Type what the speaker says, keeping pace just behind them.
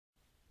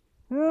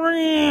Oh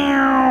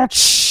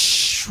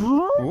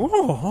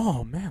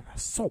man,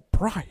 that's so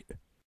bright.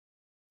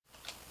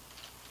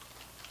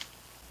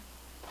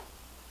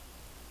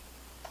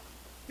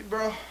 Hey,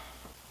 bro.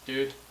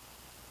 Dude,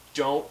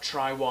 don't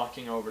try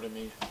walking over to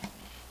me.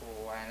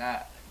 Why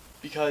not?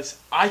 Because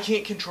I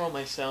can't control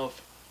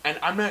myself, and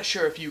I'm not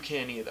sure if you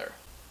can either.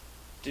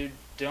 Dude,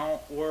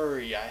 don't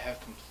worry. I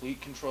have complete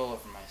control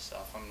over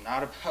myself. I'm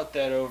not about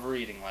that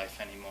overeating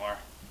life anymore.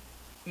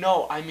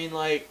 No, I mean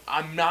like,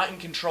 I'm not in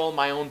control of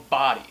my own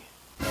body.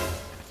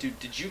 Dude,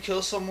 did you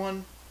kill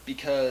someone?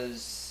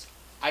 Because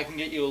I can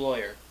get you a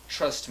lawyer.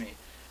 Trust me.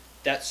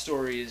 That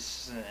story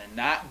is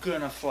not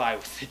gonna fly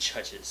with the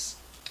judges.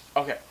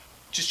 Okay,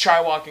 just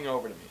try walking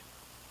over to me.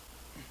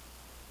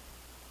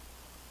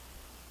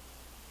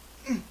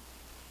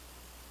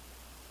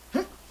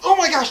 Oh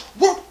my gosh!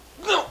 Whoa!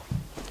 No!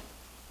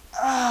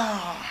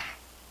 Ah!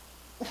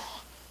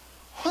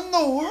 What in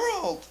the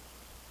world?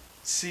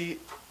 See,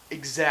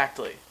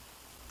 exactly.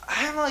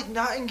 I'm like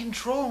not in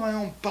control of my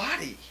own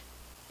body.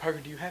 Parker,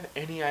 do you have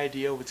any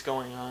idea what's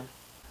going on?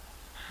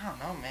 I don't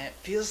know, man. It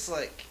feels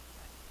like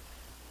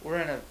we're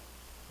in a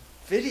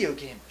video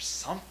game or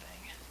something.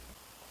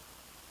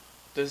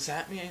 Does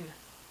that mean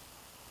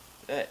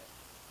that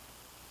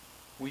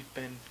we've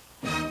been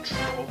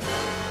controlled?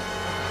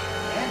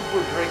 And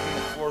we're breaking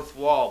the fourth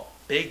wall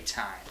big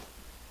time.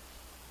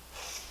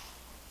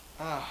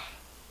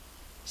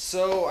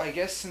 So I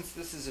guess since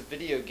this is a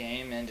video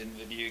game, and in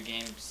video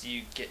games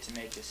you get to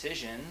make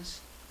decisions,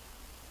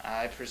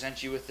 I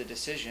present you with the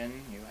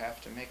decision. You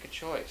have to make a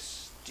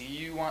choice. Do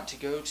you want to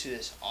go to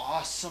this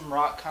awesome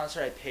rock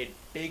concert I paid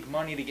big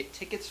money to get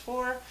tickets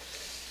for?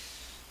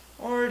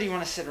 Or do you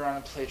want to sit around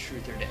and play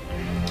Truth or Dare?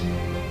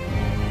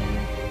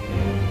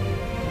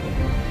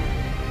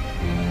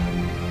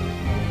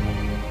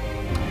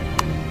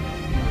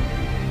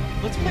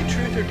 Let's play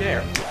Truth or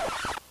Dare.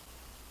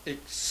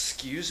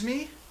 Excuse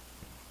me?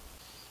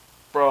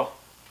 Bro,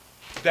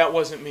 that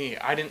wasn't me.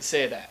 I didn't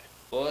say that.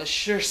 Well, it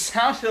sure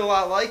sounded a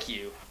lot like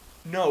you.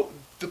 No,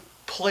 the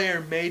player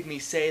made me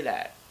say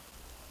that.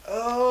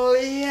 Oh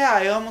yeah,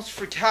 I almost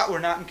forgot we're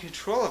not in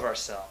control of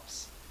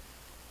ourselves.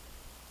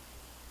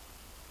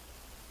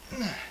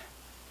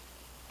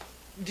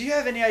 Do you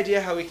have any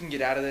idea how we can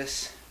get out of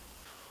this?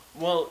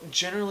 Well,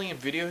 generally in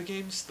video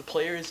games, the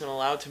player isn't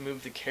allowed to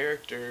move the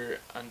character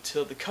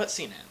until the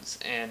cutscene ends,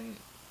 and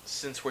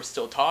since we're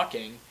still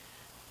talking,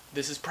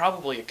 this is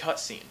probably a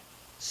cutscene.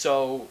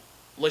 So,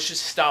 let's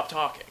just stop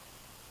talking.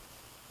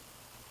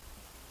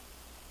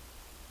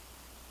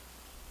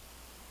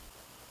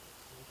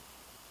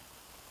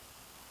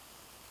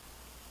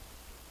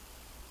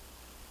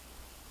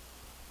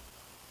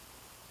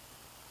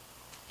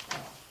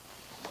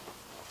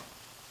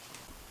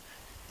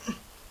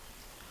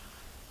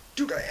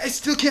 Dude, I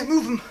still can't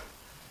move him.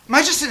 Am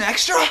I just an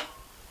extra?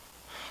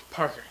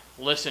 Parker,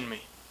 listen to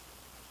me.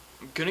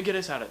 I'm gonna get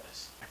us out of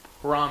this. I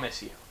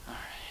promise you.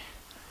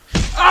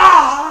 Alright.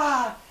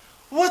 Ah!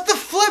 What the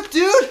flip,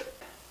 dude?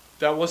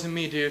 That wasn't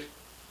me, dude.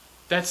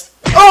 That's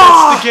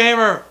the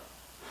gamer.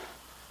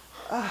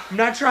 I'm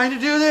not trying to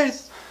do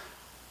this.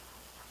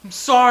 I'm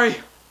sorry.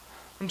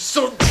 I'm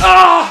so...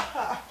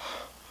 I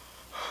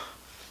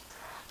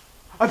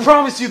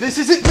promise you, this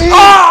isn't me.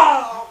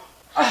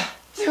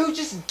 Dude,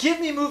 just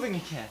get me moving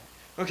again.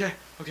 Okay.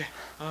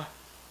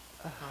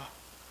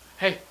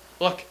 Hey,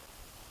 look.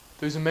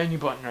 There's a menu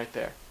button right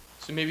there.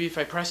 So maybe if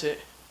I press it,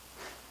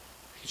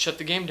 I can shut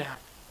the game down,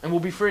 and we'll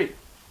be free.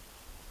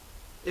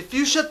 If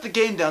you shut the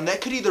game down, that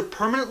could either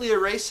permanently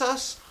erase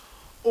us,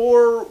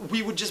 or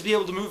we would just be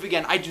able to move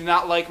again. I do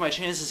not like my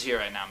chances here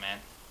right now, man.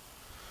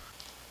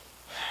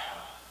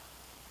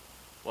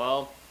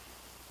 Well,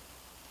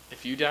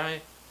 if you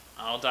die,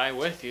 I'll die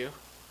with you.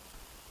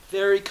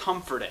 Very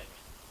comforting.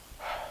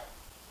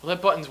 Well,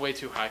 that button's way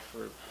too high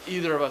for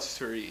either of us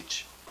to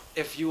reach.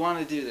 If you want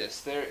to do this,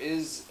 there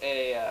is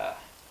a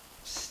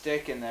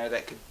stick in there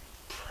that could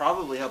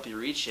probably help you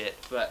reach it,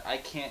 but I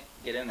can't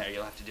get in there.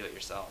 You'll have to do it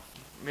yourself.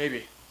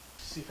 Maybe.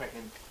 See if I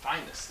can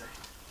find this thing.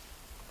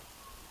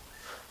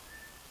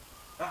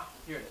 Ah,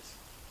 here it is.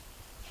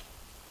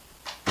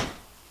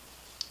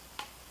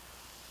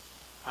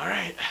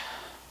 Alright.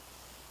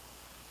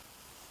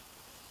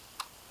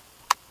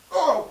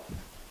 Oh!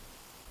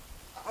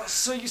 I was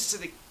so used to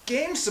the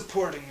game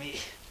supporting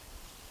me.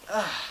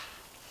 Alright.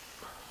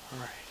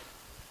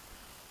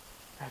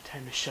 Now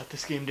time to shut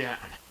this game down.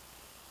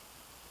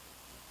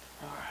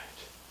 Alright.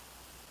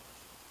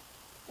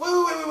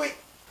 Wait.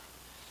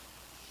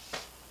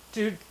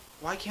 Dude,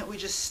 why can't we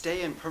just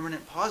stay in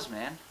permanent pause,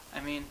 man?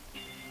 I mean,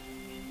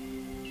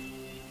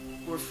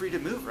 we're free to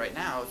move right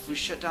now. If we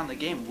shut down the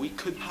game, we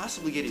could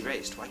possibly get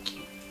erased. Why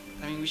can't...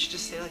 I mean, we should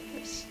just stay like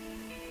this.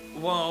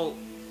 Well,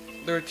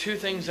 there are two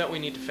things that we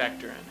need to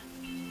factor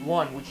in.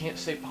 One, we can't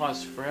stay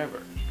paused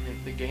forever. I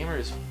mean, the gamer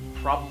is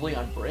probably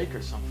on break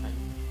or something.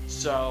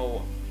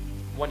 So,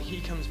 when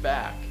he comes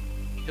back,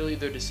 he'll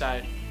either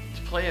decide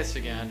to play us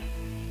again,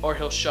 or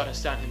he'll shut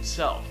us down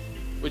himself,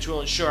 which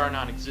will ensure our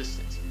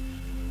non-existence.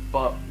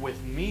 But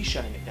with me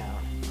shutting it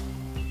down,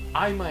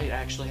 I might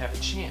actually have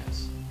a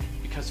chance,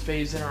 because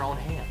fate is in our own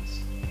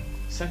hands.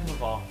 Second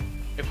of all,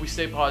 if we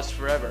stay paused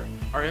forever,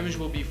 our image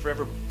will be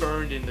forever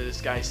burned into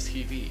this guy's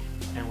TV,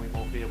 and we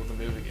won't be able to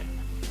move again.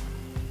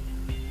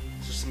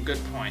 Those are some good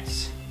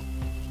points.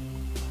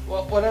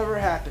 Well, whatever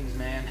happens,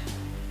 man,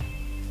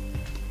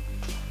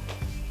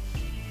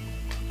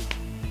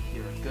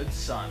 you're a good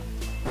son.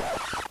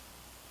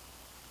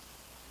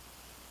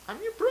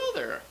 I'm your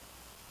brother.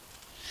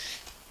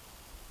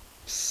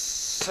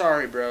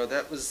 Sorry, bro.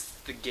 That was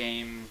the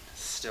game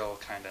still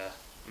kind of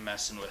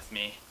messing with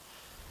me.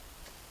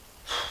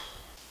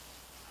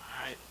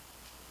 Alright.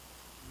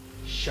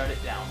 Shut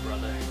it down,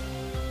 brother.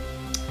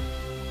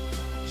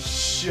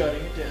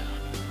 Shutting it down.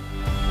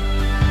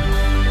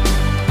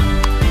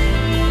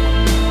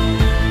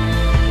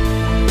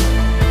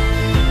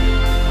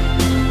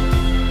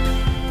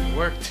 It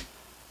worked.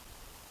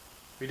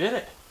 We did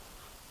it.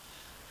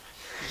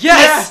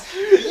 Yes!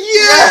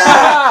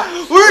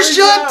 Yeah! We're Good shut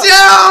job.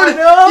 down! I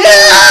know.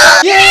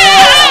 Yeah!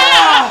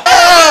 Yeah!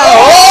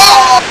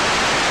 Oh!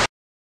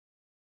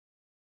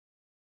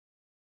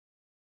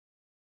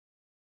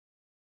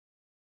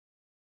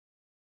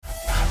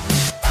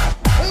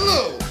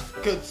 Hello,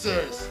 good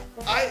sirs.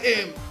 I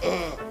am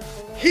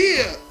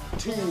here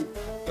to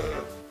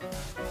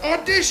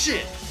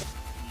audition.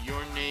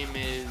 Your name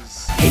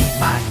is... Hey,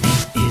 my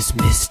name is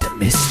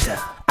Mr.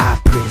 I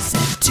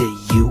present to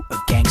you a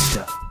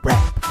gangster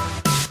rap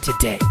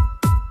today.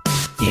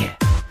 Yeah.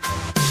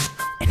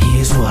 And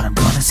here's what I'm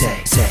gonna say.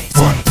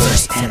 One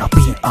verse and I'll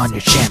be on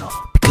your channel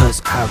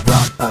because I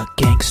run